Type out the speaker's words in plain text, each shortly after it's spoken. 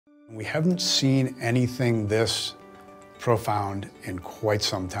We haven't seen anything this profound in quite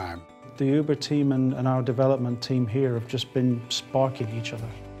some time. The Uber team and our development team here have just been sparking each other.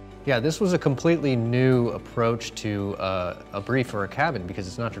 Yeah, this was a completely new approach to a brief or a cabin because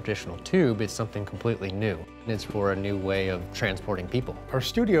it's not traditional tube, it's something completely new. And it's for a new way of transporting people. Our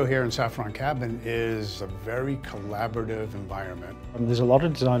studio here in Safran Cabin is a very collaborative environment. There's a lot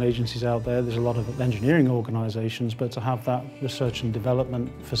of design agencies out there, there's a lot of engineering organizations, but to have that research and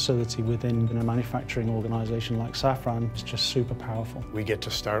development facility within a manufacturing organization like Safran is just super powerful. We get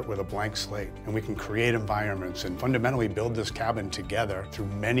to start with a blank slate, and we can create environments and fundamentally build this cabin together through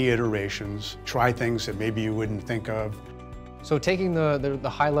many iterations, try things that maybe you wouldn't think of. So taking the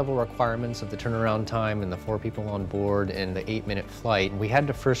high-level requirements of the turnaround time and the 4 people on board and the 8-minute flight, we had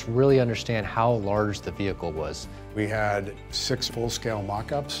to first really understand how large the vehicle was. We had 6 full-scale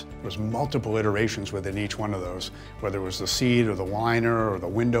mock-ups. There was multiple iterations within each one of those, whether it was the seat or the liner or the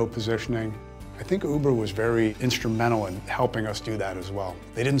window positioning. I think Uber was very instrumental in helping us do that as well.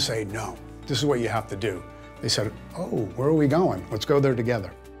 They didn't say, no, this is what you have to do. They said, oh, where are we going? Let's go there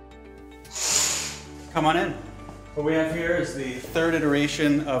together. Come on in. What we have here is the 3rd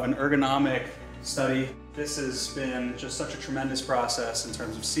iteration of an ergonomic study. This has been just such a tremendous process in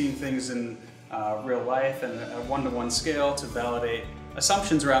terms of seeing things in real life and a one-to-one scale to validate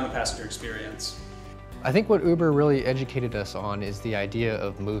assumptions around the passenger experience. I think what Uber really educated us on is the idea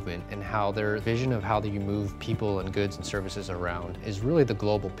of movement and how their vision of how you move people and goods and services around is really the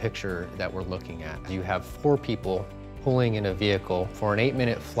global picture that we're looking at. You have 4 people pulling in a vehicle for an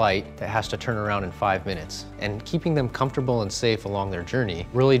 8-minute flight that has to turn around in 5 minutes. And keeping them comfortable and safe along their journey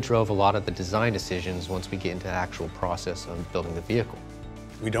really drove a lot of the design decisions once we get into the actual process of building the vehicle.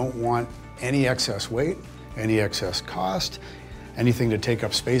 We don't want any excess weight, any excess cost, anything to take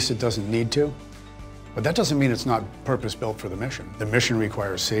up space it doesn't need to. But that doesn't mean it's not purpose-built for the mission. The mission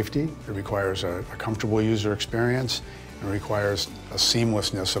requires safety, it requires a comfortable user experience, and it requires a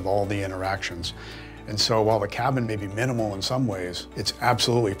seamlessness of all the interactions. And so while the cabin may be minimal in some ways, it's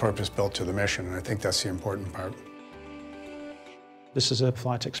absolutely purpose-built to the mission, and I think that's the important part. This is a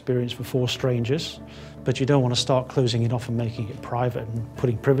flight experience for 4 strangers, but you don't want to start closing it off and making it private and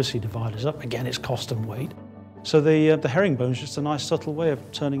putting privacy dividers up. Again, it's cost and weight. So the herringbone is just a nice subtle way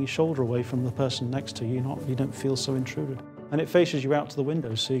of turning your shoulder away from the person next to you. You don't feel so intruded. And it faces you out to the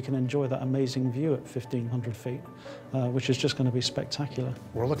window so you can enjoy that amazing view at 1,500 feet, which is just going to be spectacular.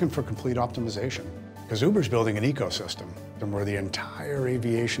 We're looking for complete optimization because Uber's building an ecosystem where the entire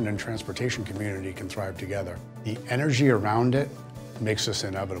aviation and transportation community can thrive together. The energy around it makes this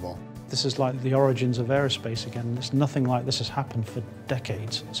inevitable. This is like the origins of aerospace again. It's nothing like this has happened for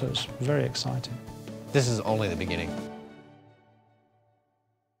decades, so it's very exciting. This is only the beginning.